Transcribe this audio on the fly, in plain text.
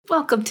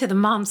Welcome to the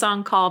Moms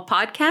on Call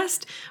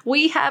podcast.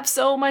 We have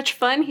so much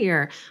fun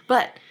here,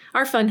 but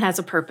our fun has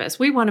a purpose.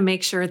 We want to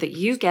make sure that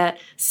you get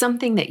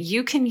something that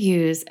you can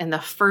use in the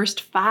first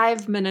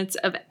 5 minutes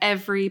of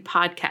every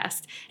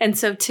podcast. And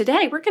so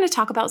today we're going to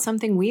talk about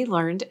something we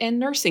learned in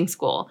nursing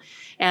school.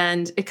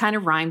 And it kind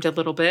of rhymed a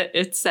little bit.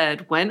 It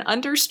said, when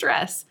under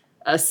stress,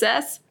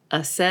 assess,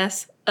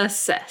 assess,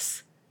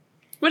 assess.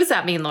 What does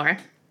that mean, Laura?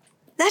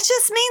 That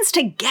just means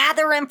to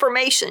gather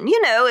information.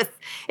 You know,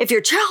 if your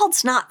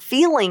child's not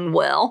feeling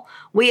well,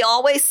 we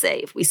always say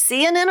if we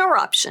see an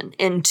interruption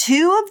in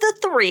 2 of the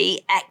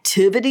 3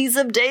 activities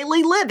of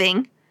daily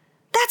living,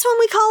 that's when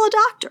we call a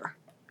doctor.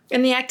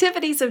 And the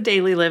activities of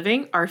daily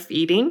living are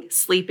feeding,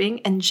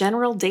 sleeping, and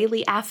general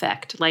daily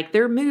affect, like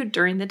their mood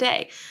during the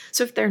day.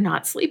 So if they're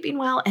not sleeping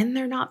well and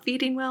they're not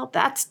feeding well,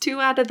 that's 2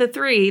 out of the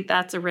 3.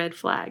 That's a red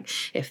flag.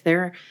 If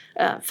they're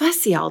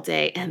fussy all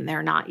day and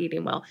they're not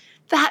eating well,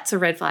 that's a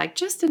red flag.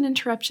 Just an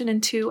interruption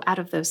in 2 out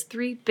of those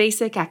 3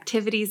 basic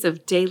activities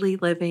of daily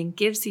living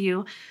gives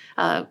you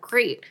a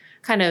great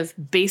kind of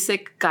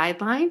basic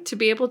guideline to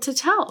be able to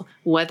tell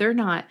whether or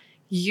not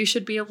you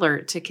should be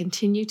alert to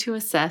continue to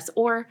assess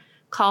or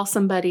call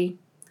somebody,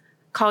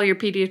 call your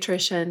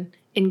pediatrician,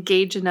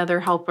 engage another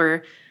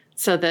helper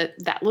so that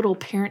that little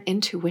parent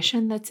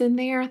intuition that's in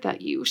there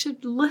that you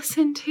should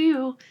listen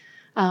to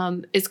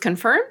is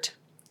confirmed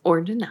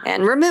or denied.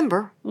 And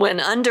remember,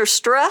 when under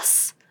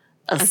stress,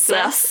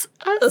 assess,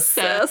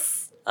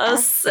 assess,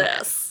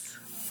 assess.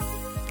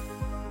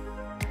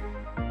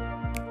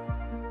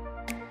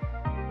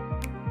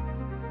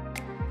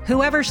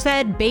 Whoever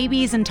said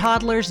babies and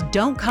toddlers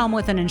don't come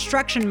with an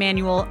instruction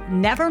manual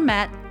never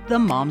met the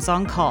Moms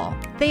on Call.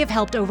 They have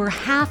helped over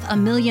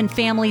 500,000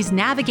 families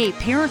navigate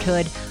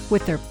parenthood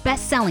with their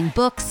best-selling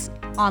books,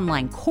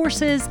 online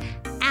courses,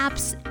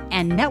 apps,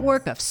 and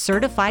network of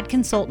certified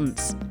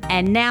consultants.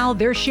 And now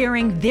they're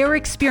sharing their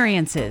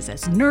experiences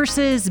as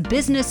nurses,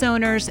 business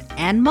owners,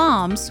 and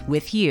moms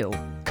with you,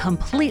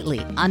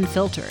 completely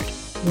unfiltered.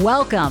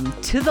 Welcome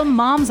to the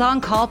Moms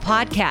on Call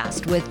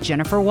podcast with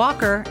Jennifer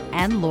Walker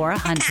and Laura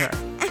Hunter.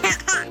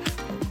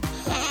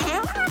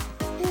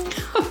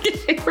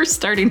 Okay, we're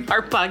starting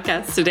our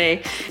podcast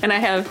today, and I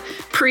have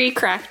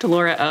pre-cracked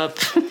Laura up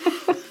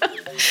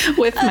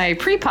with my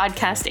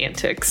pre-podcast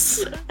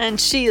antics.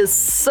 And she is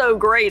so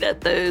great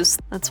at those.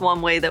 That's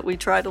one way that we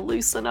try to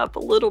loosen up a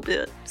little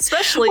bit.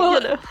 Especially,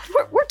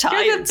 we're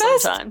tired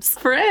sometimes.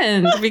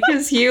 Friend,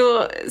 because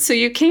you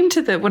came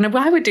to when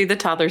I would do the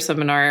toddler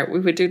seminar, we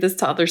would do this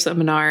toddler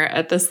seminar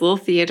at this little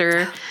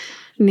theater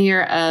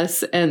near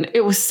us, and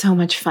it was so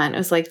much fun. It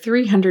was like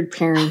 300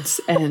 parents,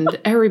 and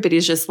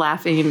everybody's just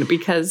laughing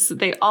because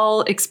they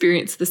all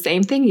experience the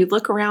same thing. You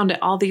look around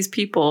at all these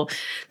people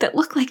that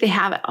look like they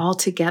have it all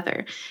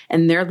together,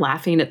 and they're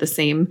laughing at the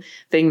same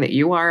thing that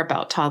you are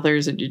about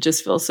toddlers, and you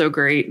just feel so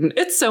great, and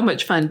it's so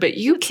much fun. But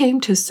you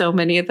came to so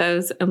many of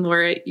those, and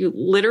Laura, you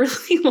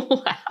literally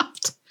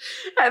laughed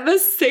at the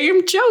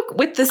same joke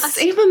with the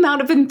same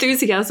amount of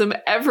enthusiasm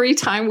every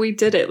time we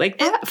did it. Like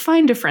that,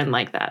 find a friend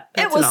like that.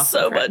 That's it was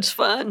so much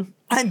fun.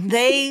 And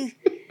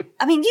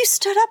you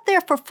stood up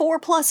there for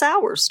 4+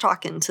 hours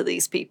talking to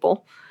these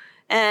people,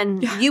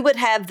 and you would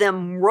have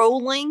them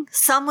rolling.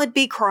 Some would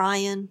be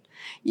crying.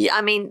 Yeah,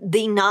 I mean,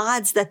 the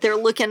nods that they're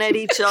looking at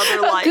each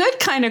other like. A good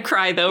kind of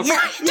cry, though. Yeah,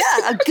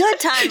 a good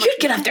time. You'd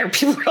get up there,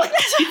 people were like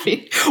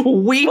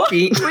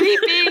weeping,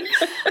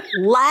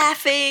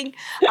 laughing.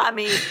 I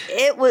mean,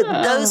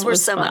 those were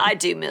some, I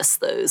do miss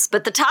those.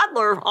 But the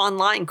toddler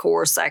online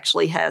course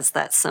actually has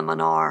that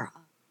seminar.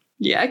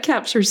 Yeah, I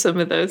capture some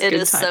of those it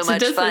good is times. So much fun.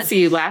 It doesn't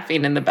see you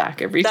laughing in the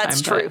back every time.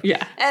 That's true.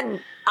 Yeah.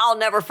 And I'll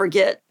never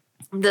forget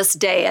this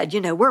dad.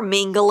 You know, we're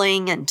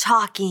mingling and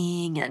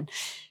talking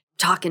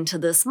to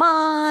this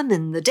mom,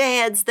 and the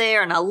dad's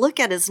there, and I look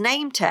at his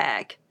name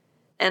tag,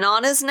 and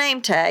on his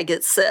name tag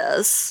it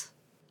says,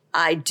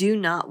 "I do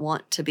not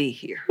want to be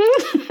here." No,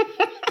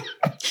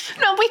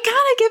 we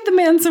gotta give the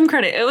man some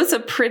credit. It was a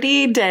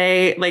pretty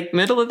day, like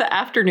middle of the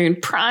afternoon,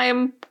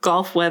 prime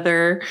golf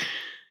weather.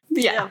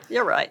 Yeah,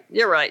 you're right.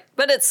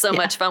 But it's so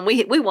much fun.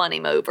 We won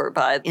him over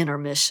by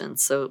intermission,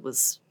 so it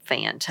was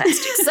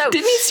fantastic. So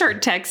didn't he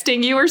start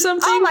texting you or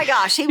something? Oh my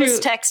gosh, he was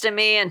texting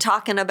me and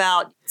talking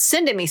about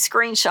sending me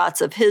screenshots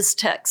of his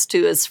text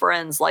to his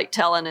friends, like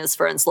telling his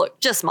friends, look,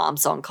 just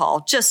Moms on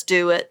Call. Just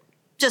do it.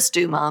 Just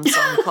do Moms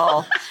on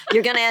Call.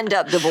 You're going to end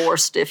up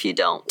divorced if you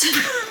don't.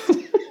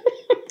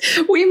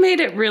 We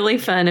made it really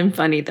fun and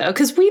funny, though,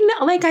 because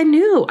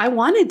I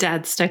wanted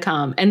dads to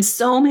come, and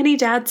so many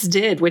dads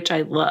did, which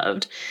I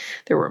loved.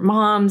 There were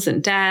moms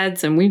and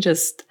dads, and we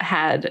just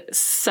had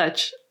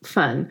such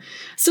fun.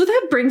 So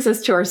that brings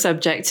us to our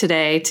subject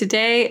today.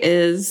 Today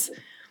is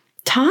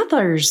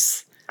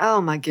toddlers. Oh,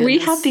 my goodness. We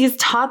have these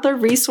toddler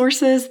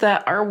resources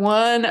that are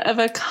one of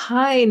a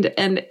kind,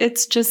 and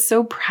it's just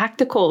so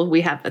practical.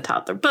 We have the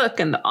toddler book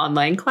and the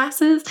online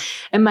classes,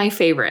 and my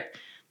favorite,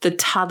 the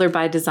Toddler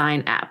by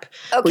Design app,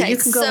 where you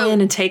can go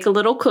in and take a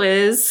little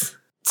quiz.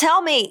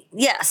 Tell me,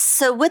 yes.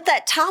 So with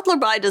that Toddler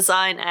by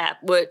Design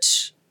app,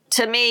 which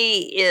to me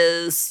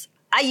is,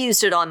 I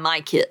used it on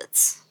my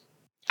kids.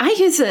 I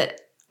use it.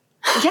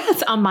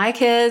 Yes, on my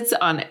kids,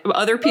 on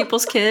other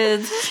people's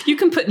kids. You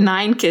can put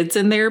 9 kids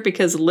in there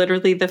because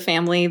literally the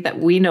family that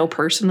we know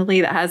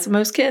personally that has the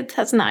most kids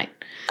has 9.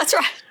 That's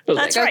right.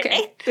 That's right.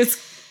 Okay. It's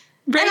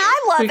right. And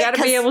I love we it. got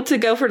to be able to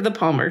go for the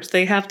Palmers.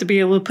 They have to be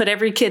able to put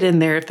every kid in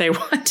there if they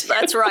want to.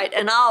 That's right.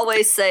 And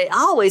I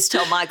always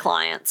tell my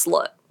clients,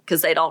 look,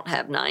 because they don't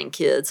have 9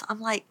 kids,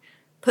 I'm like,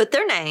 put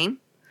their name,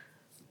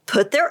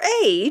 put their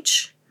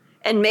age,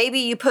 and maybe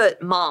you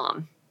put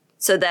mom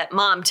so that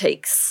mom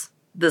takes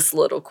this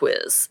little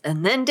quiz.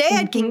 And then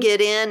dad can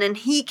get in and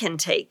he can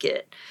take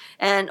it.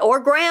 Or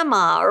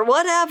grandma or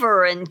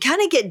whatever, and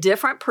kind of get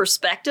different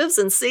perspectives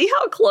and see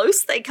how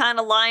close they kind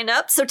of line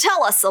up. So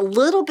tell us a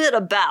little bit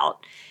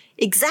about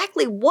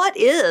exactly what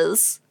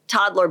is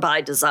Toddler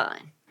by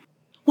Design.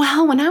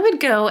 Well, when I would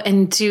go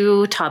and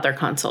do toddler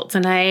consults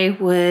and I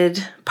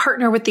would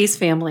partner with these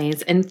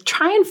families and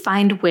try and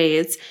find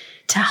ways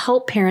to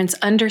help parents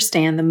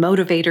understand the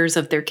motivators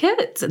of their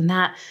kids, and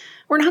that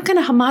we're not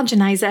going to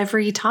homogenize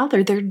every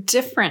toddler. They're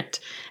different,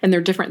 and they're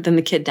different than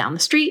the kid down the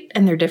street,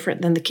 and they're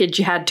different than the kid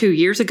you had 2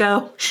 years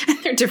ago, and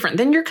they're different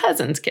than your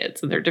cousin's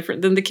kids, and they're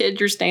different than the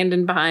kid you're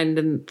standing behind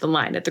in the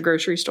line at the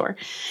grocery store.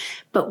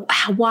 But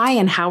why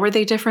and how are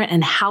they different,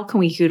 and how can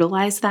we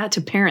utilize that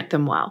to parent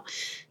them well?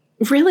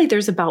 Really,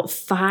 there's about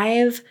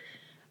 5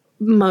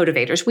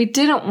 motivators. We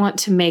didn't want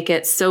to make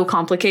it so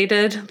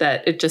complicated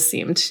that it just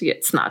seemed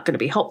it's not going to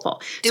be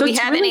helpful. Do we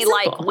have any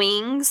like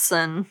wings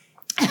and...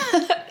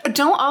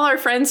 Don't all our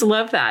friends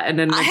love that? And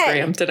then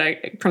Graham, did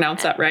I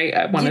pronounce that right?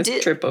 I want to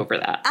trip over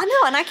that. I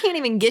know, and I can't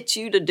even get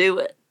you to do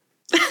it.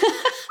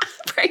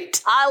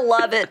 Right. I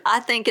love it. I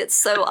think it's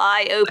so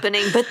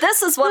eye-opening. But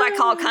this is what I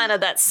call kind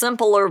of that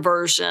simpler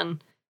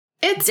version.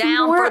 It's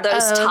down for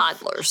those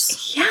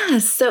toddlers.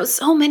 Yes.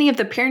 So many of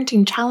the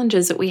parenting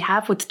challenges that we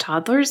have with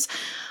toddlers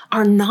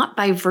are not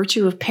by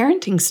virtue of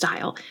parenting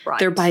style. Right.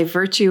 They're by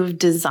virtue of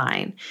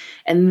design.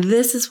 And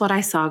this is what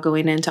I saw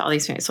going into all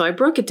these families. So I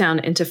broke it down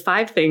into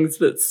 5 things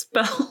that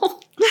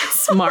spell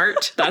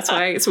smart. That's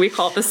why. So we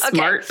call it the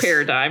SMART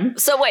paradigm.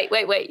 So wait.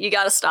 You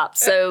got to stop.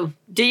 So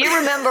do you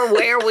remember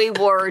where we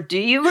were? Do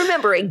you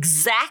remember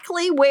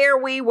exactly where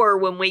we were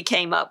when we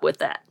came up with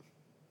that?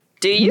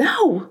 Do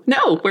you?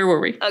 No. Where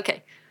were we?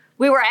 Okay.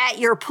 We were at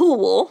your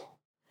pool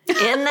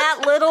in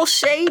that little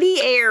shady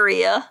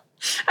area.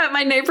 At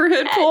my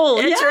neighborhood pool.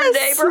 It's your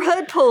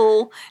neighborhood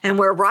pool. And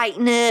we're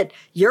writing it.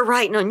 You're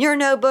writing on your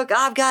notebook.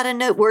 I've got a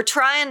note. We're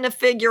trying to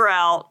figure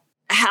out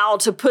how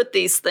to put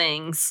these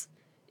things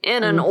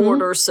in an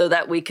order so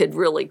that we could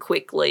really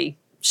quickly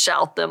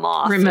shout them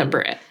off.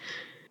 Remember it.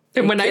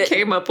 And when I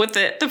came up with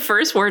it, the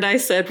first word I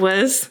said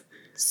was...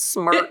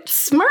 Smart.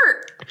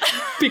 Smart.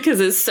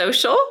 Because it's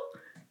social,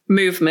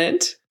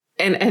 movement,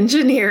 and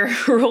engineer,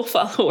 rule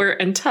follower,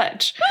 and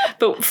touch.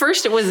 But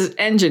first it was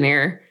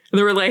engineer. And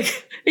they were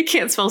like, it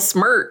can't spell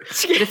smart.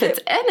 But if it's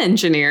an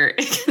engineer,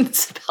 it can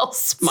spell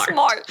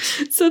smart.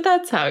 So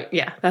that's how it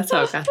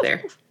got there.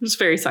 It was a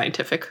very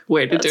scientific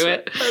way to do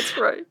it. That's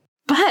right.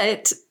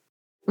 But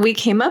we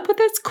came up with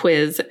this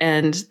quiz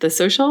and the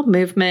social,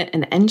 movement,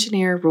 and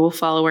engineer, rule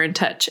follower, and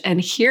touch.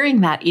 And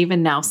hearing that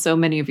even now, so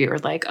many of you are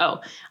like,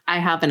 oh, I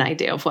have an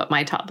idea of what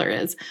my toddler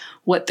is,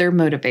 what their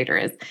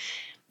motivator is.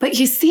 But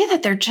you see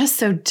that they're just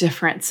so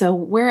different. So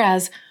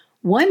whereas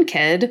one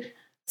kid...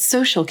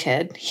 social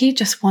kid, he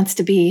just wants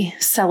to be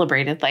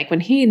celebrated. Like when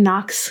he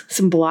knocks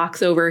some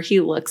blocks over, he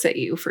looks at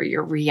you for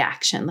your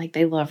reaction. Like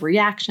they love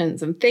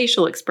reactions and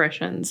facial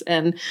expressions.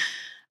 And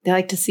they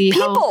like to see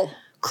how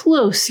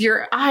close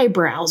your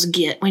eyebrows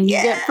get when you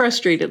get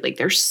frustrated. Like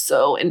they're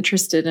so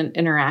interested in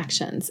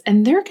interactions.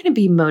 And they're going to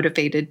be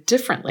motivated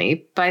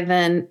differently by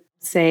then,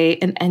 say,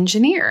 an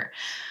engineer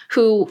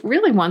who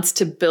really wants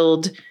to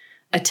build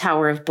a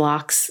tower of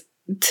blocks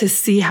to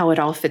see how it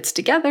all fits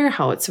together,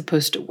 how it's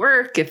supposed to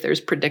work, if there's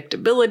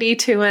predictability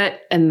to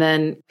it. And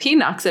then he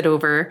knocks it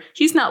over.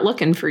 He's not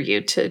looking for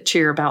you to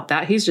cheer about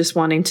that. He's just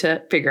wanting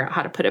to figure out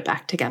how to put it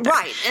back together.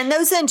 Right. And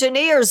those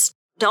engineers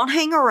don't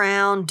hang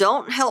around,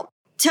 don't help.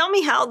 Tell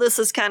me how this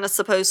is kind of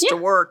supposed to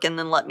work and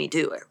then let me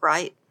do it,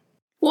 right?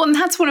 Well, and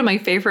that's one of my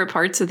favorite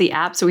parts of the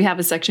app. So we have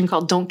a section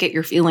called Don't Get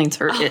Your Feelings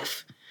Hurt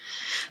If.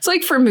 It's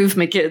like for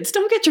movement kids,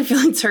 don't get your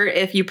feelings hurt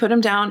if you put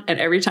them down and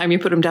every time you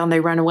put them down, they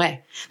run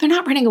away. They're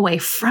not running away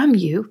from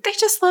you. They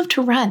just love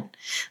to run.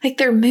 Like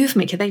they're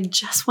movement kids. They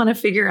just want to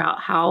figure out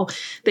how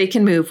they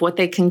can move, what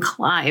they can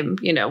climb.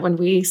 You know, when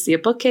we see a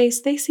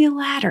bookcase, they see a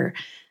ladder.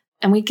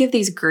 And we give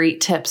these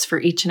great tips for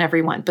each and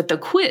every one. But the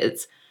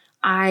quiz,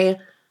 I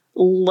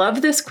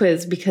love this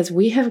quiz because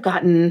we have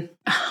gotten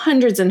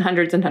hundreds and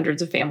hundreds and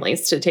hundreds of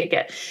families to take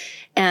it.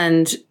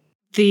 And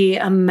the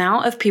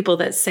amount of people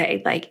that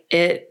say like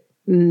it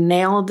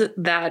nailed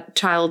that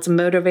child's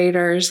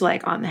motivators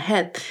like on the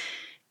head.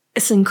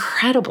 It's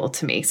incredible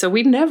to me. So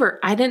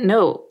I didn't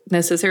know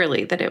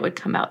necessarily that it would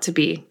come out to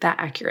be that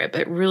accurate,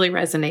 but it really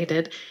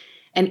resonated.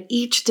 And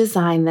each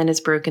design then is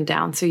broken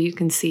down so you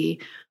can see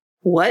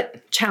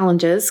what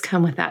challenges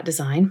come with that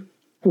design,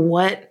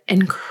 what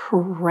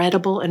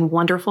incredible and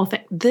wonderful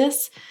thing.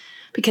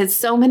 Because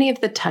so many of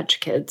the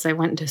touch kids, I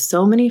went into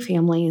so many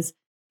families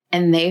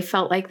And they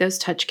felt like those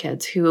touch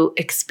kids who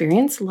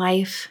experience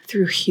life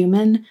through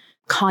human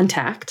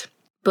contact.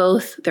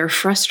 Both their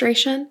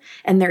frustration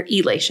and their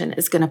elation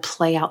is going to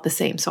play out the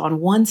same. So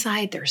on one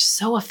side, they're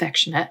so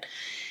affectionate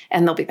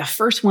and they'll be the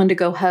first one to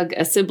go hug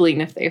a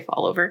sibling if they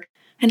fall over.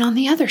 And on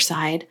the other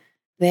side,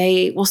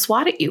 they will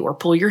swat at you or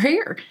pull your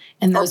hair.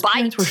 And those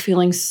parents were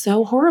feeling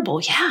so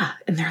horrible. Yeah.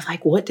 And they're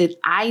like, what did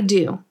I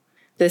do?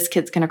 This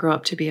kid's going to grow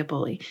up to be a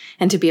bully.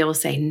 And to be able to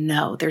say,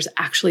 no, there's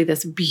actually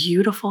this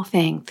beautiful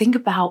thing. Think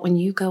about when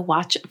you go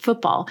watch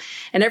football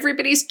and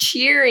everybody's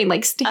cheering,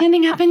 like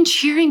standing up and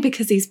cheering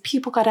because these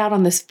people got out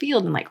on this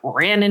field and like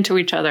ran into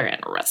each other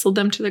and wrestled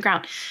them to the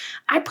ground.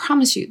 I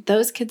promise you,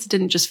 those kids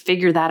didn't just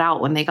figure that out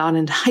when they got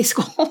into high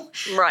school.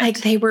 Right.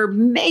 Like they were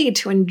made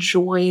to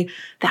enjoy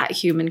that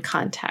human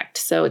contact.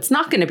 So it's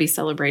not going to be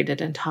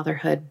celebrated in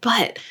toddlerhood,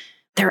 but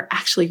they're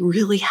actually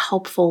really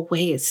helpful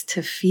ways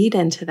to feed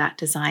into that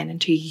design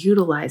and to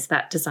utilize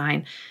that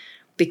design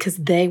because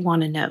they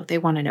want to know. They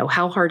want to know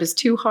how hard is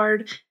too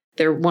hard.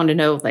 They want to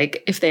know,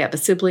 like, if they have a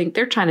sibling,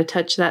 they're trying to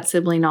touch that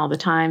sibling all the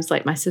times.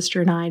 Like my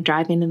sister and I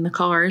driving in the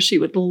car, she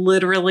would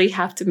literally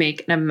have to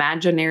make an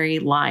imaginary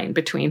line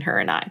between her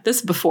and I.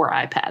 This is before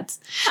iPads.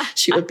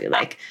 She would be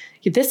like,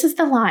 this is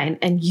the line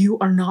and you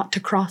are not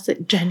to cross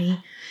it,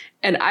 Jenny.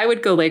 And I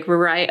would go like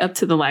right up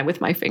to the line with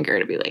my finger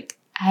to be like,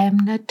 I am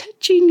not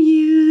touching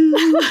you.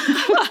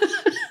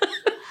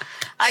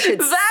 I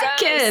could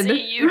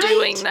see you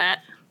doing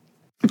that.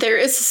 There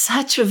is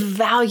such a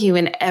value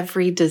in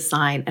every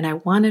design. And I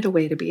wanted a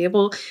way to be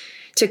able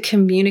to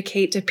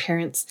communicate to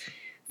parents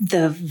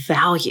the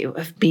value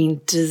of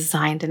being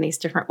designed in these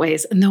different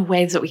ways and the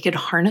ways that we could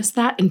harness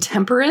that and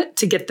temper it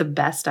to get the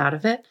best out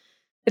of it.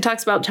 It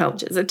talks about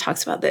challenges. It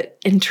talks about the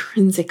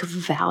intrinsic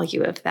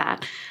value of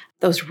that.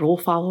 Those rule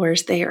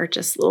followers, they are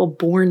just little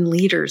born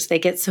leaders. They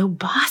get so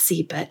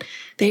bossy, but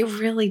they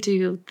really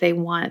do. They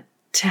want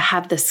to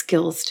have the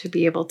skills to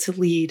be able to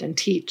lead and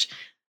teach.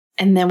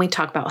 And then we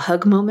talk about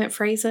hug moment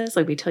phrases,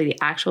 like we tell you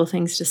the actual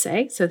things to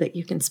say so that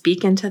you can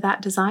speak into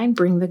that design,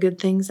 bring the good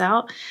things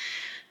out.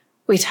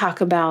 We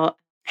talk about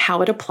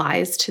how it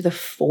applies to the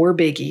 4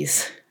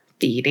 biggies: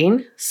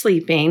 feeding,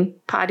 sleeping,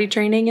 potty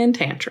training, and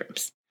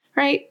tantrums.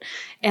 Right.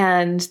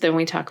 And then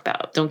we talk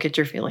about don't get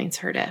your feelings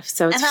hurt if.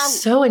 So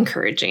it's so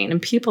encouraging.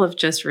 And people have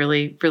just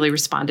really, really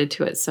responded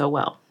to it so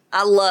well.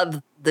 I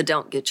love the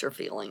don't get your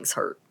feelings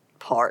hurt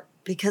part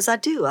because I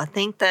do. I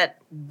think that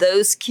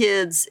those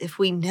kids, if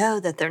we know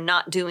that they're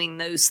not doing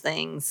those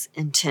things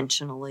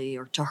intentionally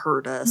or to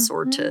hurt us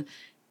or to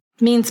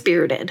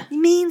mean-spirited,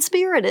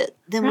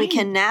 then we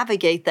can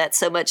navigate that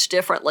so much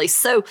differently.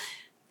 So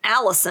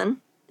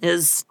Allison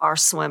is our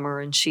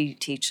swimmer and she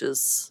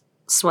teaches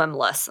swim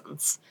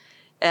lessons.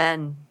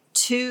 And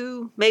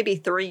 2, maybe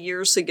 3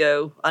 years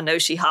ago, I know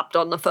she hopped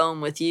on the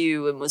phone with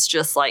you and was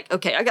just like,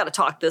 okay, I got to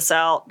talk this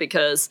out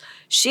because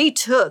she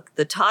took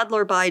the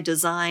Toddler by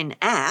Design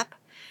app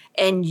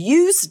and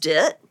used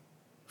it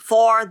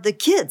for the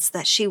kids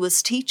that she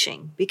was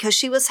teaching because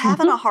she was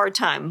having a hard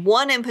time.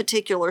 One in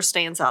particular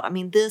stands out. I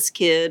mean, this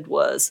kid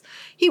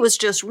he was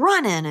just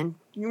running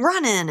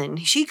and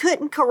she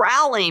couldn't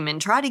corral him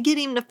and try to get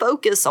him to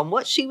focus on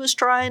what she was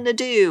trying to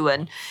do.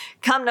 And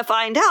come to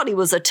find out, he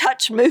was a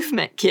touch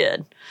movement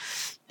kid.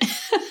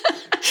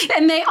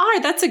 And they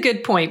are. That's a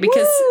good point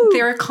because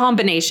they're a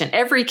combination.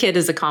 Every kid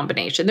is a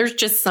combination. There's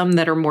just some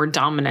that are more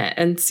dominant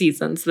in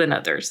seasons than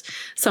others.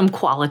 Some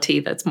quality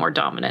that's more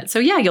dominant. So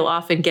yeah, you'll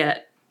often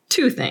get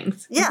 2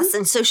 things. Yes.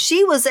 And so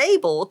she was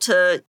able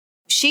to,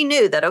 she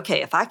knew that,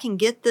 okay, if I can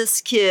get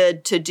this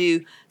kid to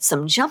do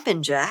some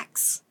jumping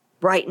jacks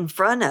right in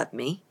front of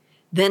me,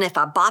 then if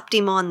I bopped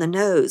him on the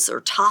nose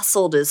or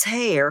tousled his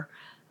hair,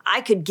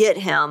 I could get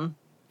him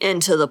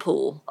into the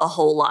pool a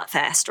whole lot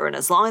faster. And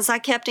as long as I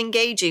kept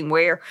engaging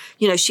where,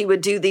 she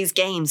would do these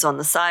games on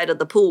the side of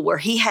the pool where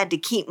he had to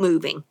keep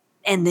moving.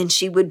 And then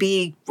she would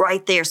be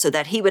right there so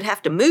that he would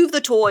have to move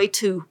the toy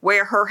to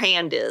where her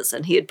hand is.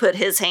 And he would put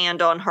his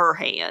hand on her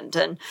hand.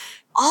 And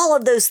all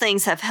of those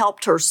things have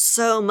helped her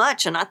so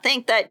much. And I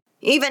think that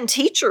even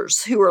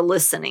teachers who are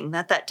listening,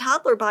 that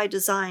Toddler by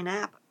Design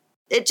app,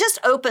 it just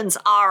opens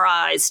our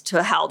eyes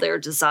to how they're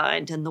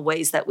designed and the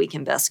ways that we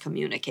can best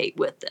communicate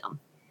with them.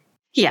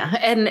 Yeah,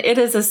 and it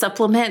is a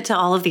supplement to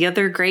all of the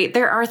other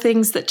there are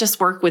things that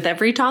just work with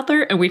every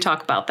toddler, and we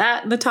talk about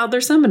that in the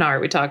toddler seminar.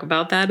 We talk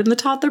about that in the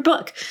toddler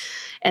book.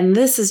 And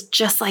this is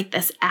just like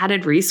this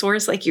added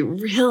resource. Like you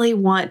really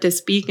want to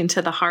speak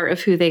into the heart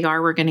of who they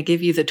are. We're going to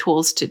give you the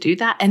tools to do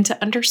that and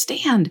to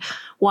understand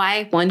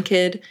why one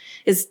kid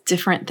is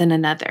different than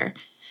another.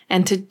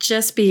 And to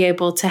just be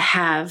able to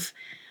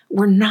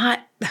we're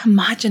not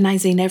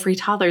homogenizing every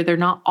toddler. They're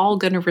not all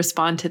going to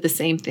respond to the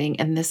same thing.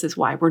 And this is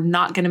why we're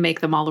not going to make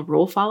them all a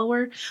rule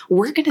follower.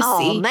 We're going to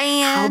see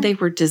how they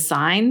were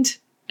designed,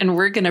 and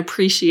we're going to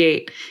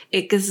appreciate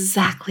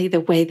exactly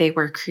the way they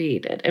were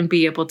created and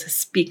be able to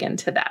speak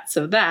into that.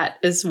 So that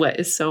is what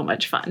is so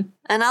much fun.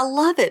 And I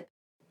love it.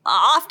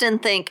 I often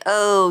think,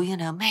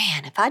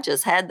 man, if I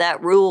just had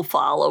that rule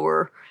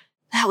follower,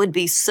 that would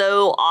be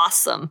so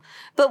awesome.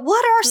 But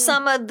what are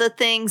some of the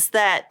things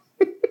that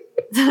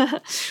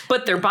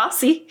But they're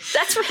bossy.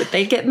 That's right. But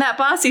they get in that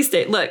bossy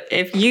state. Look,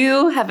 if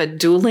you have a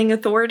dueling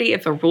authority,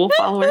 if a rule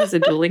follower has a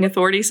dueling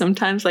authority,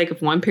 sometimes like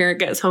if one parent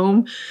gets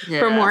home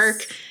from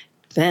work,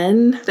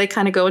 then they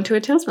kind of go into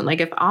a tailspin.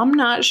 Like if I'm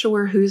not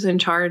sure who's in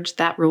charge,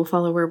 that rule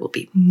follower will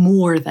be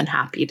more than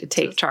happy to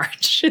take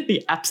charge in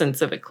the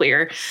absence of a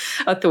clear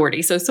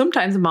authority. So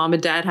sometimes mom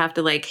and dad have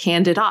to like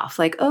hand it off.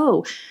 Like,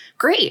 oh,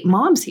 great,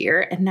 mom's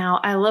here. And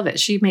now I love it.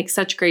 She makes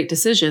such great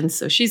decisions.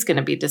 So she's going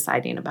to be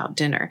deciding about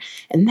dinner.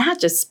 And that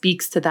just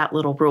speaks to that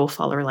little rule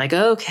follower. Like,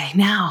 okay,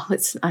 now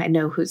I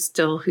know who's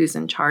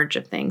in charge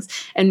of things.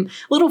 And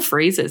little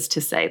phrases to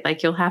say,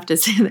 like you'll have to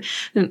say,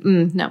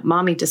 no,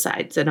 mommy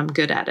decides and I'm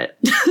good at it.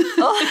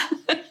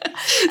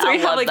 So we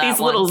have like these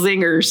little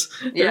zingers.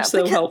 They're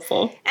so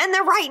helpful. And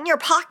they're right in your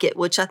pocket,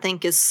 which I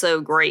think is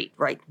so great.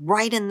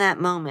 Right in that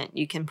moment,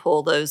 you can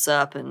pull those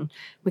up, and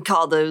we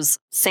call those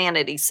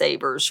sanity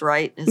savers,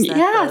 right?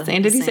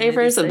 Sanity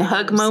savers and the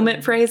hug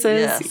moment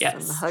phrases. Yes.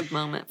 And the hug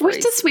moment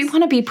phrases. We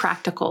want to be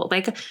practical.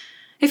 Like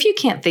if you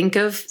can't think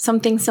of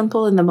something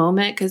simple in the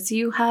moment because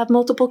you have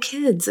multiple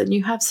kids and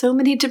you have so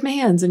many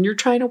demands and you're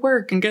trying to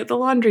work and get the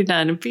laundry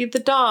done and feed the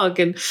dog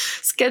and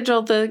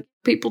schedule the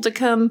people to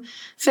come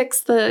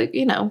fix the,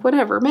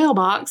 whatever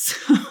mailbox,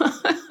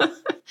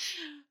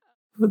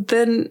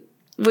 then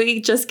we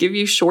just give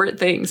you short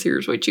things.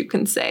 Here's what you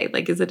can say.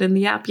 Like, is it in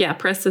the app? Yeah,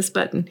 press this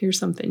button. Here's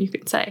something you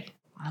can say.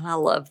 And I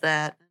love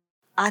that.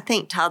 I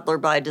think Toddler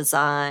by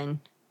Design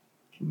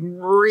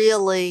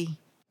really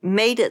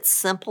made it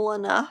simple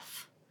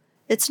enough.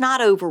 It's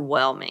not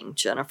overwhelming,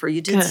 Jennifer.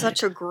 You did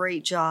such a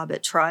great job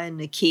at trying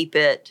to keep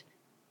it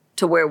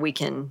to where we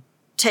can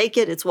take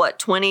it. It's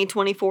 20,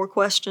 24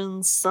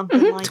 questions,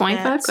 something like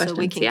 25 that. questions, so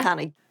we can kind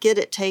of get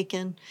it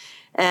taken.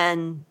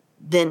 And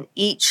then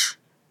each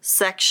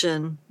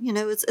section,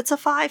 it's a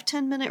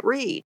 5-10 minute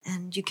read,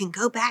 and you can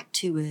go back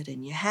to it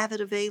and you have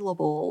it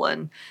available.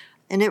 And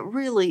it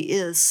really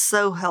is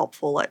so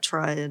helpful at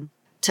trying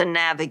to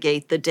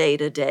navigate the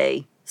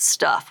day-to-day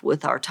stuff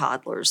with our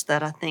toddlers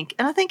that I think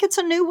it's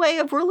a new way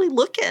of really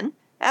looking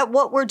at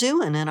what we're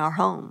doing in our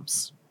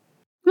homes.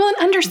 Well, and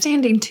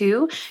understanding,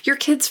 too, your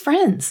kids'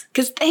 friends,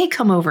 because they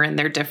come over and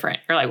they're different.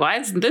 You're like, why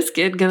isn't this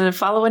kid going to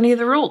follow any of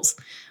the rules?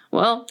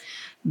 Well,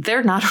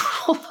 they're not a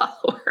rule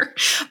follower.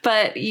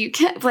 But you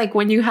can't, like,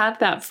 when you have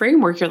that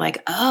framework, you're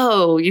like,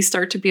 oh, you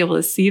start to be able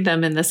to see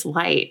them in this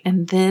light.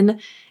 And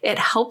then it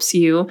helps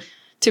you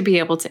to be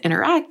able to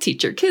interact,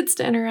 teach your kids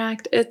to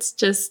interact. It's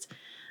just,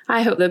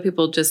 I hope that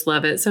people just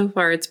love it. So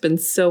far, it's been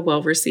so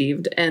well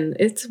received, and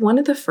it's one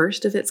of the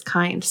first of its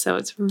kind. So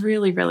it's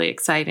really, really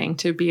exciting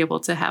to be able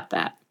to have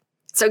that.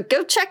 So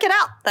go check it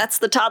out. That's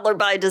the Toddler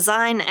by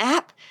Design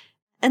app.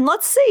 And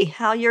let's see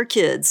how your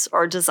kids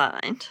are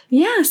designed.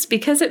 Yes,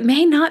 because it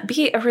may not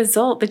be a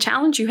result. The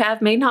challenge you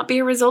have may not be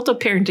a result of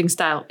parenting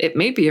style. It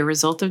may be a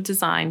result of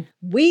design.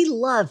 We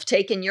love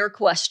taking your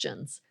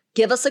questions.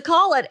 Give us a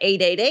call at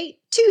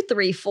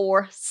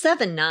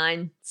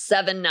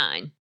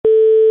 888-234-7979.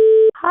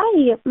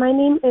 Hi, my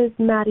name is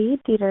Maddie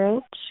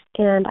Dieterich,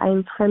 and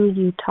I'm from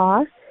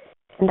Utah,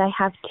 and I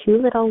have two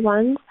little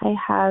ones. I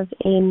have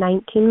a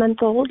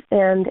 19-month-old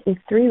and a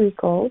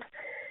 3-week-old,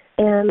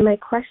 and my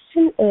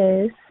question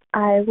is,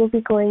 I will be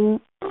going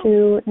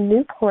to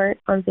Newport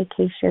on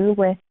vacation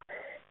with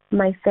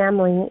my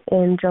family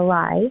in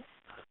July,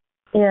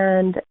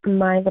 and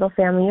my little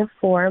family of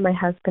 4, my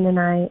husband and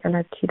I and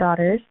our 2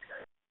 daughters,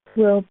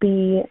 will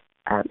be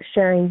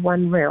sharing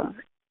one room.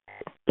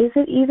 Is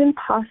it even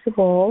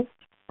possible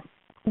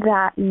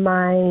that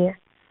my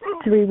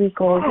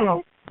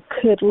 3-week-old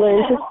could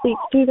learn to sleep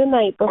through the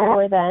night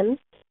before then?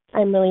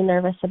 I'm really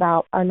nervous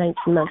about our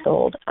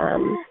 19-month-old,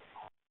 as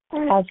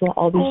we'll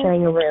all be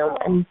sharing a room.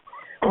 I'm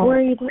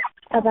worried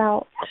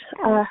about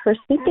her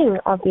sleeping,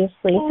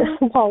 obviously,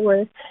 while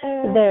we're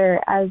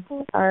there, as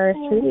our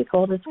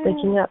 3-week-old is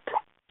waking up,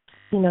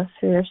 3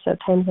 or so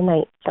times a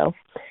night. So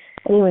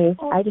anyways,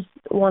 I just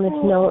wanted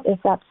to know if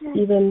that's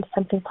even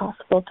something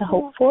possible to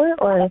hope for,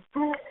 or if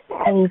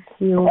I need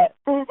to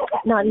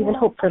not even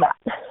hope for that.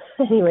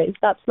 Anyways,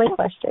 that's my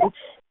question.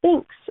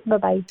 Thanks.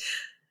 Bye-bye.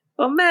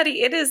 Well,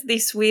 Maddie, it is the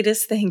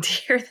sweetest thing to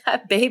hear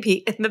that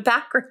baby in the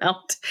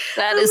background.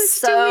 That is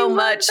so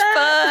much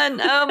fun.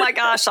 Oh my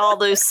gosh, all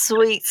those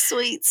sweet,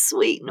 sweet,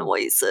 sweet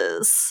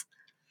noises.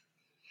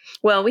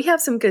 Well, we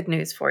have some good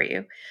news for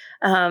you.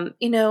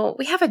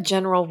 We have a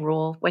general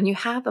rule. When you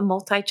have a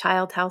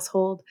multi-child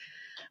household,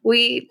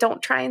 we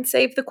don't try and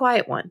save the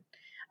quiet one.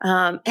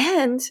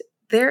 And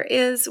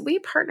we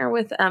partner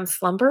with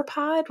Slumber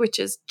Pod, which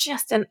is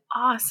just an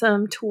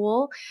awesome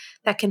tool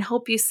that can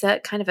help you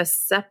set kind of a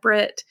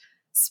separate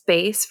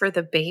space for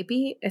the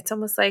baby. It's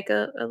almost like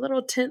a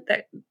little tent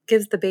that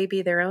gives the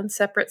baby their own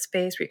separate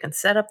space where you can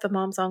set up the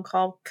Moms on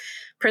Call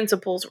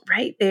principles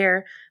right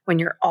there when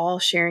you're all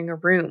sharing a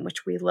room,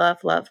 which we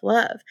love, love,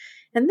 love.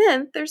 And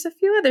then there's a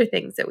few other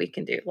things that we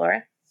can do,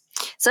 Laura.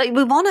 So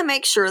we want to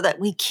make sure that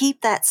we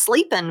keep that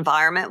sleep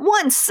environment,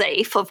 one,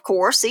 safe, of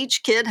course.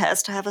 Each kid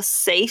has to have a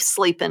safe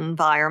sleep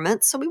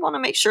environment. So we want to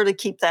make sure to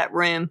keep that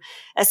room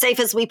as safe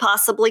as we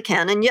possibly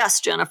can. And yes,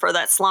 Jennifer,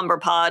 that slumber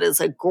pod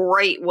is a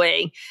great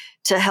way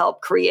to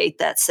help create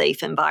that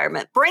safe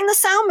environment. Bring the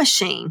sound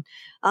machine.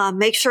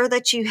 Make sure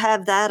that you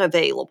have that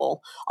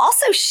available.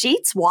 Also,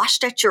 sheets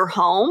washed at your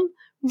home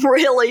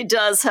really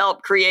does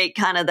help create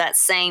kind of that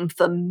same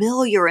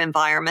familiar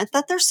environment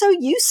that they're so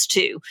used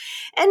to.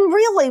 And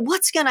really,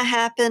 what's going to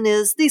happen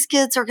is these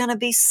kids are going to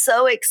be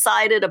so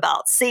excited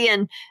about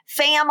seeing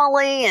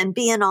family and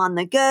being on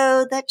the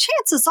go that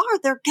chances are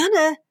they're going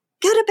to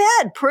go to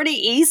bed pretty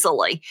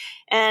easily.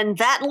 And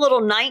that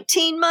little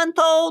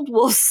 19-month-old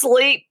will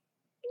sleep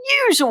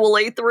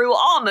usually through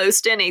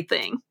almost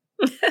anything.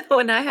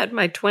 When I had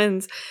my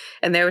twins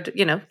and they would,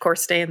 of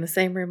course, stay in the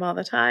same room all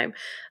the time,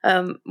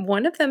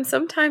 one of them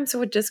sometimes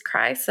would just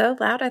cry so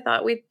loud, I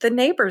thought the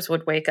neighbors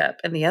would wake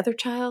up, and the other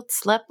child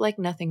slept like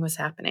nothing was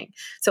happening.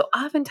 So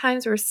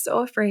oftentimes we're so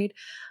afraid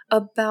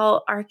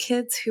about our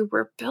kids who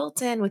were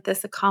built in with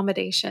this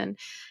accommodation.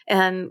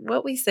 And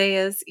what we say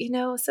is,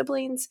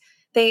 siblings,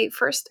 they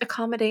first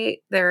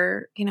accommodate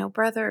their,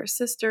 brother or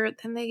sister,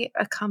 then they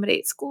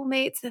accommodate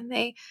schoolmates, then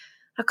they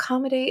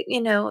accommodate,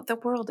 the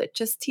world. It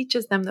just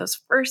teaches them those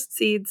first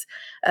seeds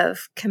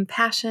of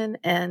compassion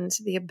and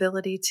the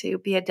ability to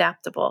be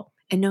adaptable.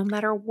 And no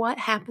matter what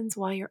happens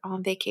while you're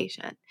on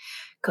vacation,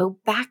 go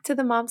back to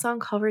the Moms on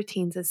Call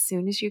routines as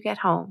soon as you get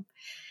home,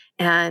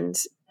 and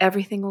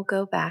everything will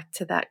go back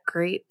to that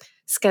great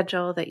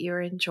schedule that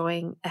you're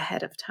enjoying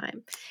ahead of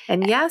time.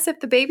 And yes, if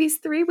the baby's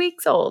 3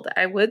 weeks old,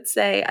 I would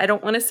say I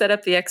don't want to set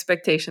up the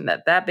expectation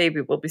that that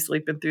baby will be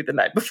sleeping through the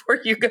night before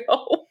you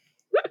go.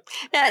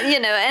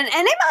 And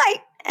it might,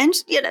 and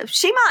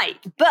she might,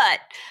 but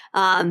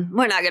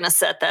we're not going to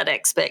set that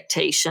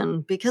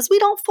expectation because we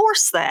don't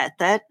force that.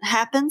 That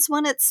happens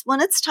when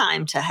it's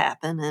time to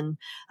happen. And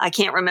I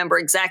can't remember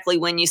exactly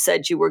when you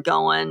said you were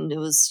going. It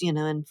was,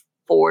 in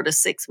 4 to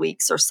 6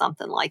 weeks or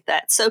something like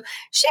that. So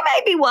she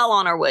may be well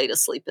on her way to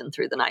sleeping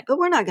through the night, but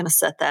we're not going to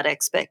set that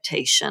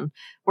expectation.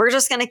 We're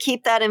just going to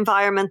keep that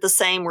environment the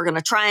same. We're going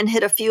to try and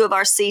hit a few of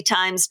our sea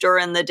times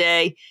during the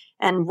day.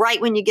 And right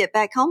when you get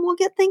back home, we'll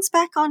get things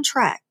back on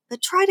track.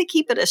 But try to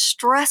keep it as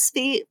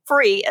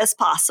stress-free as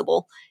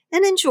possible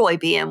and enjoy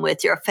being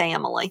with your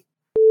family.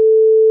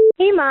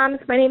 Hey, Moms.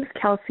 My name is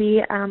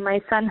Kelsey.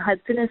 My son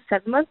Hudson is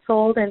 7 months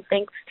old, and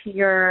thanks to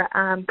your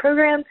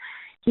program,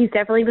 he's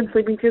definitely been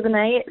sleeping through the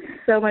night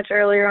so much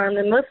earlier on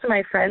than most of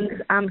my friends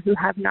who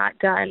have not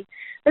done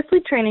the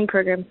sleep training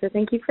program. So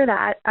thank you for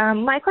that.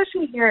 My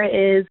question here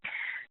is,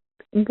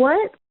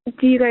 what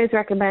do you guys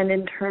recommend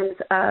in terms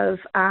of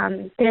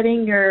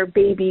getting your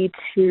baby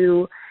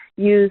to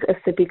use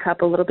a sippy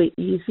cup a little bit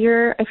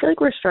easier? I feel like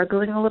we're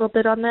struggling a little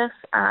bit on this.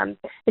 And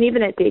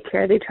even at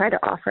daycare, they try to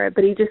offer it,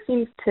 but he just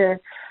seems to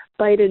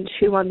bite and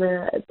chew on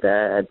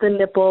the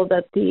nipple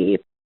that the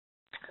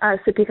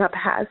sippy cup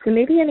has. So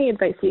maybe any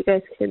advice you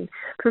guys can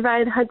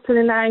provide Hudson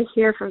and I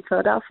here from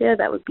Philadelphia,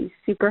 that would be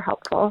super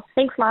helpful.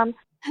 Thanks, Mom.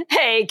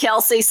 Hey,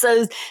 Kelsey.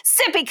 So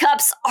sippy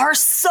cups are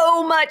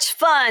so much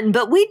fun,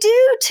 but we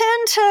do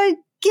tend to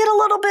get a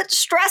little bit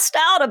stressed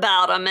out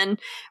about them. And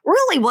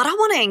really what I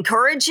want to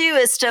encourage you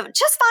is to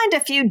just find a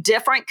few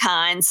different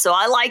kinds. So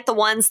I like the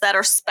ones that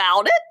are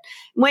spouted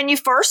when you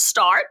first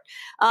start.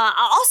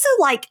 I also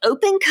like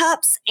open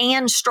cups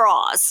and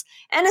straws.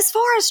 And as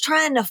far as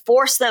trying to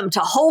force them to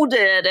hold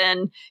it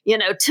and,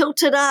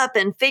 tilt it up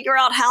and figure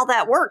out how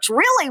that works,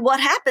 really what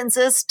happens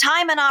is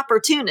time and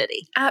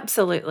opportunity.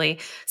 Absolutely.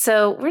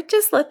 So we're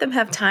just let them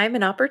have time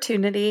and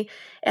opportunity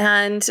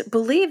and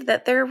believe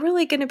that they're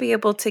really going to be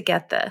able to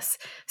get this.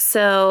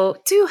 So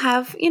do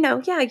have, you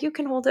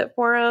can hold it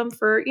for them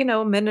for,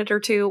 a minute or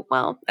two.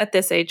 Well, at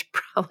this age,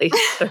 probably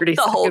 30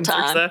 the whole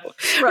seconds time. or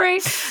so.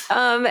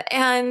 Right.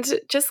 And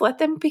just let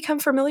them become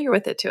familiar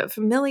with it too.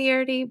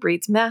 Familiarity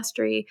breeds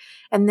mastery.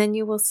 And then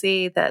you will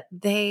see that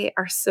they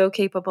are so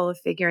capable of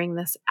figuring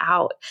this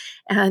out.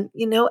 And,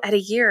 at a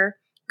year,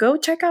 go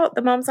check out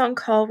the Moms on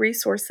Call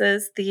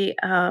resources. The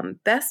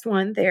best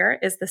one there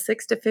is the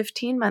 6 to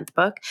 15 month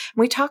book.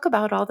 We talk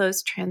about all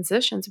those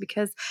transitions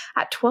because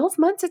at 12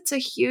 months, it's a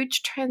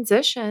huge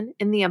transition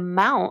in the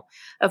amount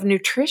of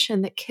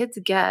nutrition that kids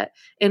get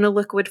in a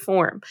liquid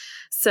form.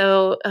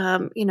 So,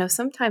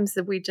 sometimes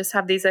we just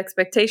have these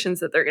expectations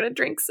that they're going to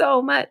drink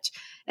so much,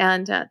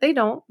 and they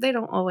don't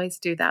always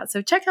do that.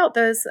 So check out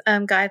those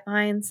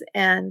guidelines,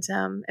 and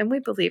we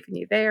believe in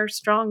you. They are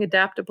strong,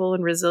 adaptable,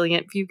 and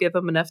resilient. If you give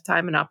them enough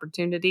time and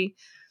opportunity,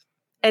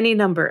 any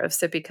number of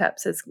sippy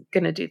cups is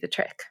going to do the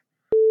trick.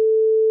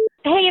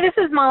 Hey, this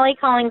is Molly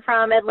calling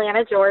from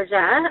Atlanta, Georgia.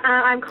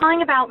 I'm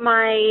calling about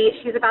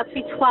she's about to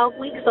be 12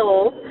 weeks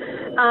old,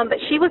 but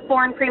she was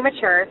born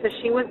premature. So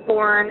she was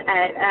born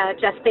at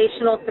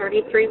gestational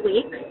 33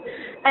 weeks.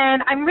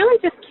 And I'm really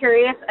just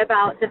curious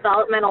about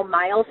developmental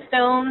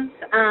milestones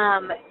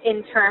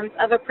in terms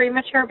of a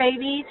premature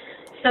baby.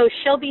 So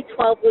she'll be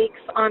 12 weeks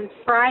on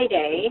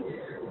Friday.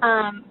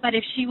 But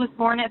if she was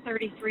born at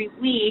 33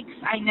 weeks,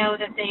 I know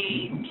that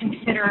they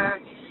consider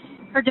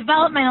her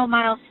developmental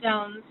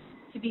milestones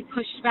to be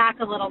pushed back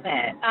a little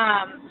bit.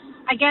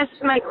 I guess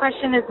my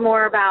question is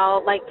more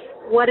about, like,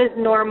 what is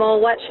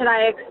normal? What should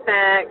I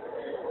expect?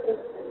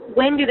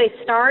 When do they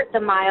start the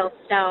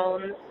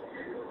milestones?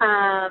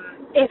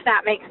 If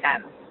that makes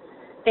sense.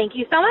 Thank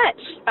you so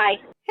much. Bye.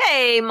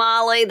 Hey,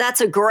 Molly,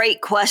 that's a great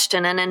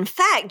question. And in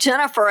fact,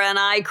 Jennifer and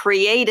I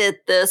created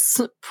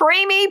this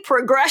preemie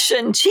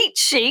progression cheat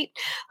sheet.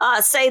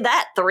 Say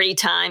that 3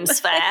 times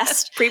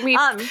fast.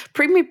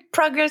 preemie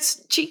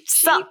progress cheat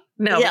sheet?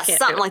 No, yes,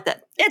 something like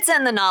that. It's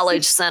in the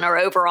Knowledge Center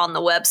over on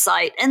the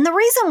website. And the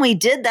reason we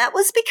did that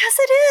was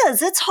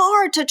because it's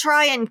hard to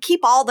try and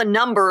keep all the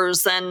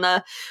numbers and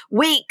the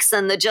weeks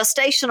and the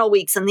gestational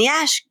weeks and the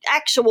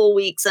actual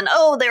weeks. And,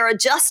 they're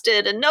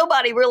adjusted and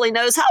nobody really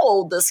knows how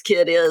old this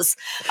kid is.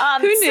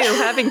 Who knew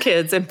having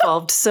kids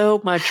involved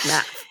so much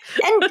math?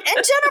 And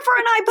Jennifer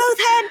and I both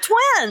had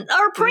twins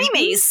or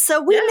preemies,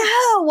 so we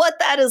know what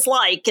that is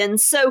like.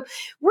 And so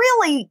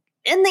really,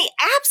 in the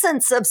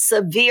absence of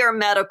severe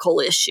medical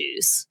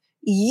issues,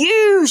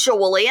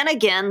 usually, and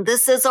again,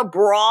 this is a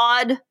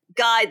broad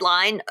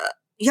guideline,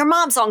 your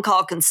mom's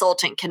on-call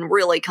consultant can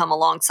really come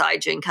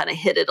alongside you and kind of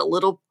hit it a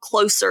little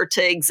closer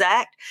to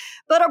exact.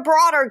 But a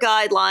broader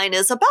guideline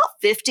is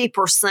about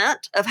 50%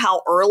 of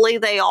how early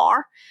they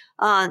are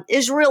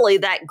is really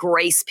that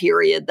grace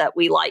period that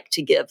we like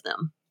to give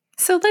them.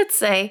 So let's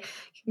say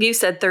you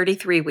said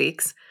 33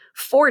 weeks.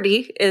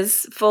 40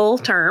 is full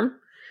term.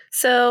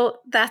 So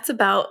that's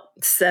about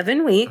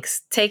 7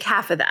 weeks. Take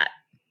half of that.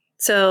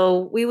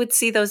 So we would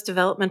see those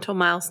developmental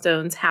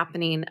milestones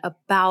happening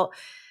about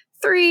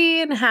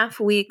 3.5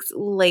 weeks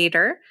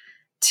later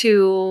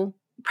to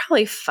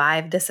probably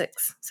 5 to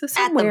 6. So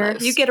somewhere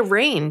you get a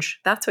range.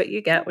 That's what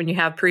you get when you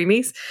have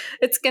preemies.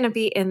 It's going to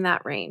be in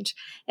that range.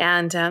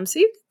 And so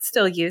you can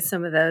still use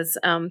some of those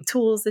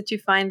tools that you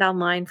find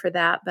online for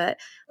that, but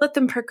let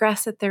them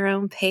progress at their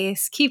own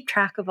pace. Keep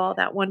track of all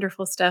that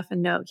wonderful stuff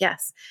and know,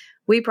 yes,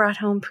 we brought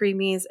home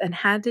preemies and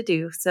had to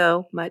do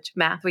so much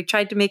math. We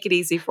tried to make it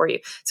easy for you.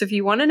 So if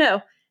you want to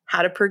know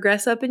how to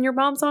progress up in your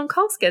mom's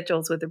on-call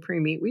schedules with a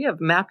preemie, we have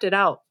mapped it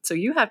out. So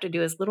you have to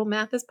do as little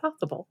math as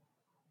possible.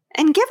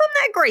 And give them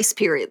that grace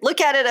period.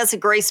 Look at it as a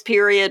grace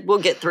period. We'll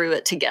get through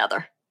it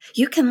together.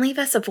 You can leave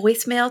us a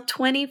voicemail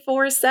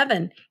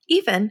 24/7,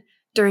 even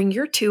during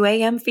your 2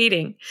 a.m.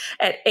 feeding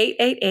at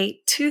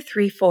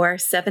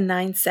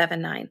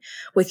 888-234-7979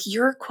 with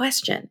your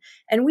question,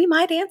 and we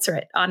might answer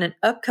it on an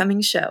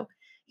upcoming show.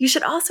 You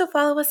should also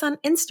follow us on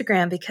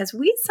Instagram because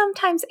we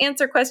sometimes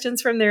answer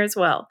questions from there as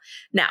well.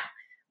 Now,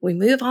 we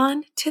move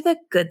on to the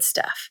good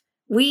stuff.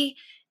 We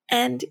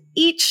end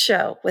each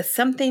show with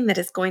something that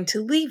is going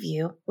to leave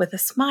you with a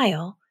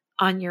smile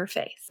on your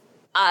face.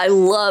 I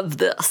love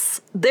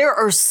this. There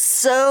are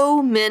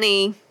so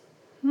many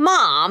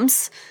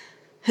moms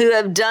who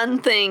have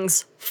done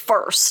things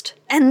first.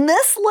 And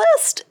this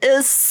list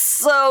is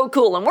so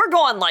cool. And we're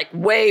going like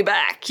way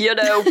back,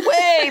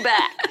 way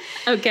back.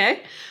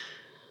 Okay.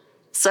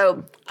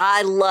 So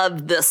I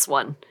love this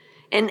one.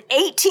 In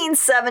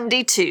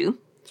 1872,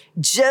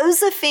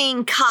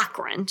 Josephine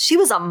Cochran, she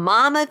was a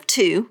mom of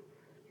 2.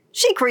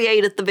 She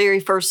created the very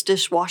first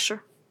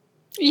dishwasher.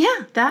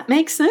 Yeah, that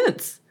makes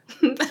sense.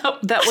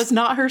 That was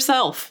not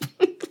herself.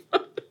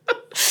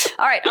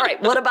 All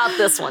right. What about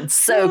this one?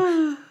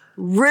 So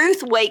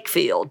Ruth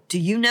Wakefield. Do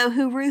you know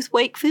who Ruth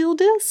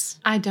Wakefield is?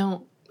 I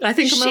don't. I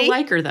think I'm going to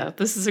like her, though.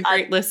 This is a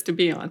great list to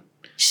be on.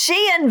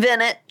 She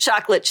invented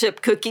chocolate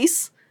chip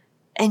cookies,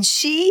 and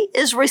she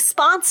is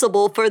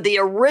responsible for the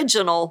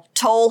original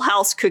Toll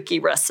House cookie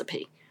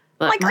recipe.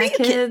 But my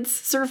kids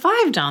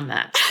survived on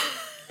that.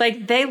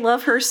 Like, they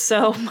love her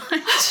so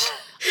much.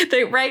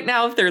 Right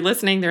now, if they're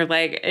listening, they're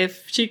like,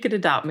 if she could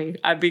adopt me,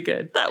 I'd be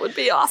good. That would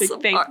be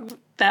awesome.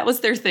 That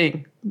was their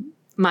thing.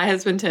 My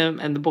husband, Tim,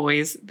 and the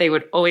boys, they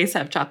would always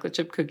have chocolate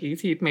chip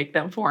cookies. He'd make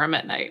them for them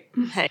at night.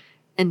 Hey,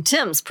 and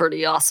Tim's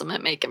pretty awesome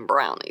at making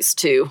brownies,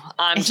 too.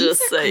 I'm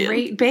just saying. He's a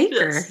great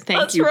baker. Yes,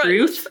 Thank you, right.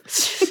 Ruth.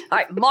 All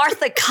right,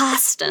 Martha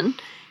Costin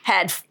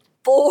had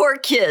 4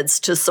 kids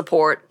to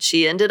support.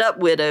 She ended up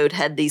widowed,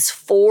 had these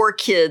 4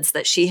 kids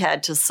that she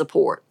had to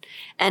support.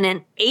 And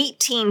in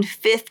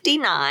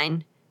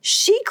 1859,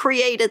 she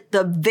created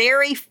the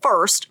very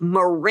first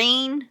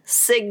marine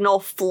signal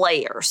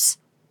flares.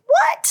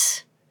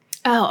 What?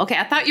 Oh, okay.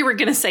 I thought you were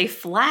going to say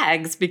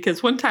flags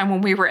because one time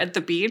when we were at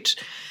the beach,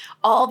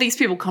 all these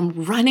people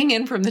come running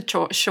in from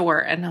the shore.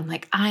 And I'm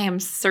like, I am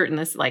certain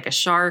this is like a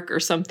shark or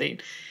something.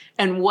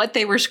 And what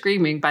they were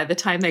screaming by the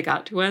time they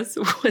got to us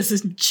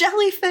was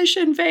jellyfish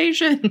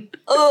invasion.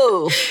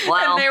 Oh,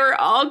 wow. And they were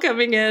all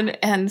coming in.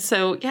 And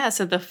so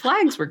the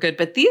flags were good.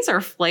 But these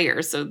are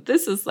flares. So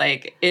this is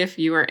like if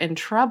you were in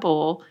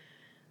trouble,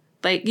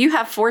 like you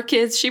have 4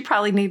 kids, she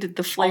probably needed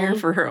the flare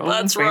for her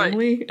own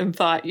family. Right. And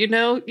thought, you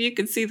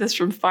could see this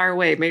from far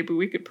away. Maybe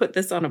we could put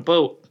this on a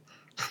boat.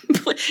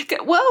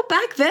 Well,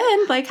 back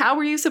then, like, how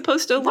were you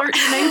supposed to alert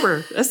your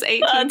neighbor? That's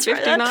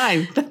 1859.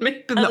 Right. That may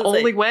have been the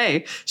only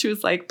way. She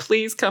was like,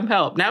 please come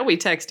help. Now we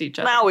text each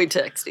other.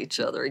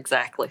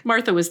 Exactly.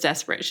 Martha was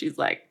desperate. She's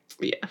like,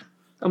 yeah,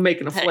 I'm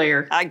making a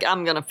flare.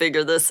 I'm going to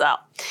figure this out.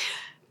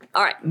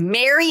 All right.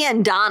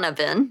 Marion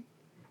Donovan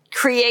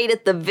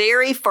created the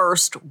very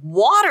first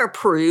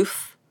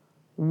waterproof,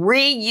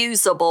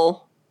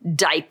 reusable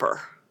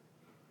diaper.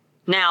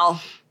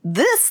 Now,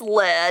 this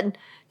led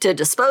to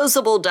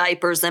disposable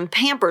diapers, and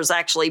Pampers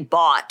actually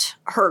bought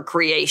her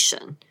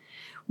creation,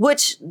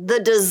 which the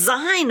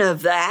design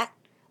of that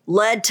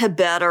led to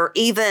better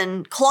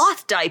even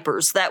cloth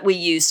diapers that we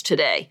use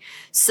today.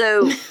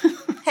 So,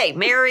 hey,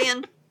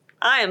 Marion,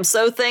 I am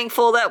so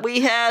thankful that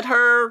we had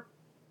her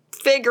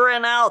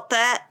figuring out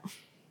that.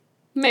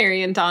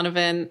 Marion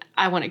Donovan,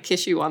 I want to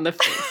kiss you on the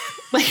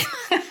face. Like,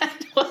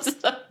 that was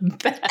the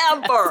best.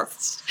 Ever.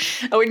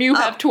 When you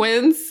have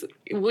twins,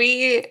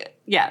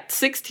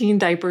 16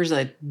 diapers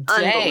a day.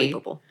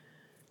 Unbelievable.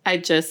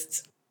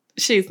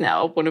 She's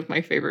now one of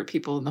my favorite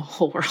people in the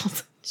whole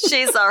world.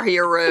 She's our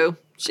hero.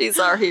 She's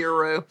our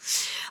hero.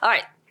 All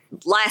right,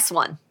 last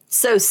one.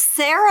 So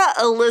Sarah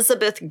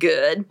Elizabeth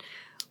Good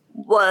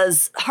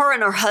her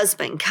and her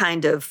husband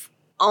kind of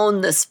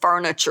owned this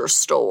furniture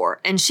store,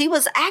 and she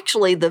was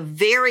actually the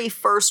very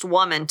first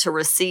woman to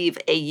receive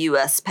a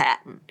U.S.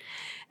 patent.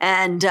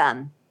 And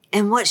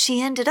what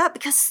she ended up,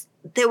 because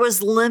there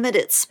was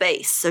limited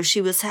space, so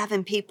she was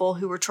having people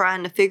who were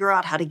trying to figure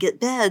out how to get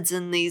beds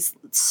in these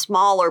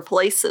smaller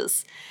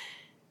places.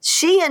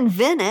 She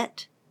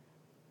invented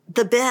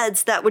the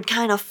beds that would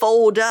kind of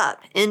fold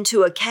up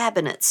into a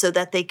cabinet so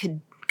that they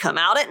could come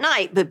out at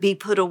night but be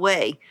put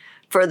away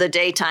for the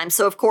daytime.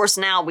 So, of course,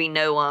 now we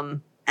know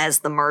them as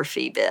the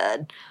Murphy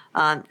bed.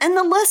 And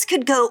the list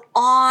could go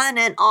on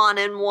and on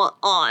and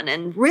on.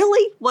 And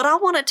really, what I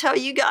want to tell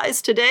you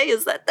guys today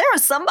is that there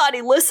is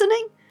somebody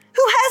listening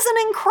who has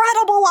an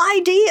incredible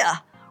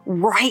idea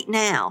right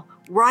now,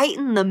 right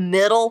in the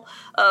middle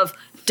of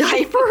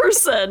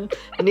diapers and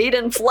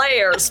needing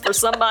flares for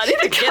somebody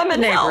to come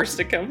and help. Neighbors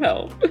to come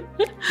help.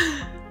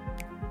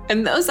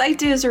 And those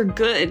ideas are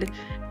good.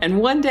 And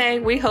one day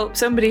we hope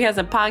somebody has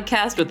a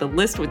podcast with a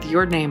list with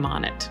your name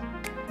on it.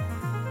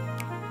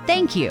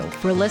 Thank you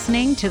for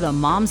listening to the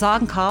Moms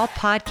on Call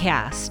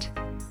podcast.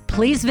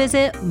 Please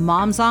visit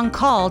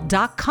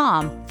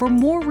momsoncall.com for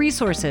more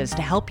resources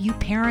to help you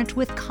parent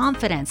with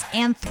confidence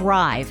and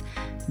thrive,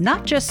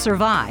 not just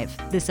survive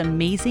this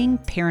amazing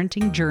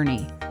parenting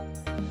journey.